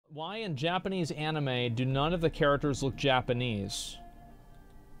Why in Japanese anime do none of the characters look Japanese?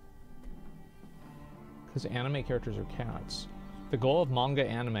 Because anime characters are cats. The goal of manga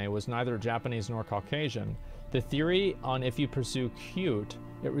anime was neither Japanese nor Caucasian. The theory on if you pursue cute,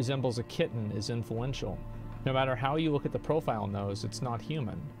 it resembles a kitten is influential. No matter how you look at the profile nose, it's not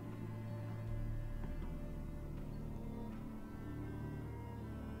human.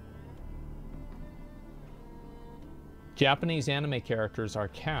 Japanese anime characters are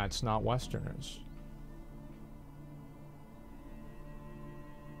cats, not Westerners.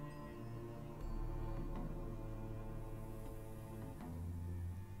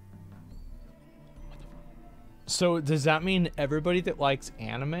 So does that mean everybody that likes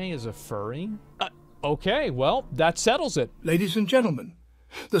anime is a furry? Okay, well, that settles it. Ladies and gentlemen,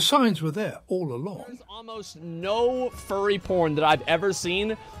 the signs were there all along. There's almost no furry porn that I've ever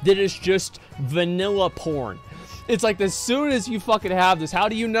seen that is just vanilla porn. It's like as soon as you fucking have this, how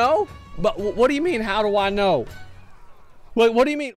do you know? But what do you mean, how do I know? Like, what do you mean?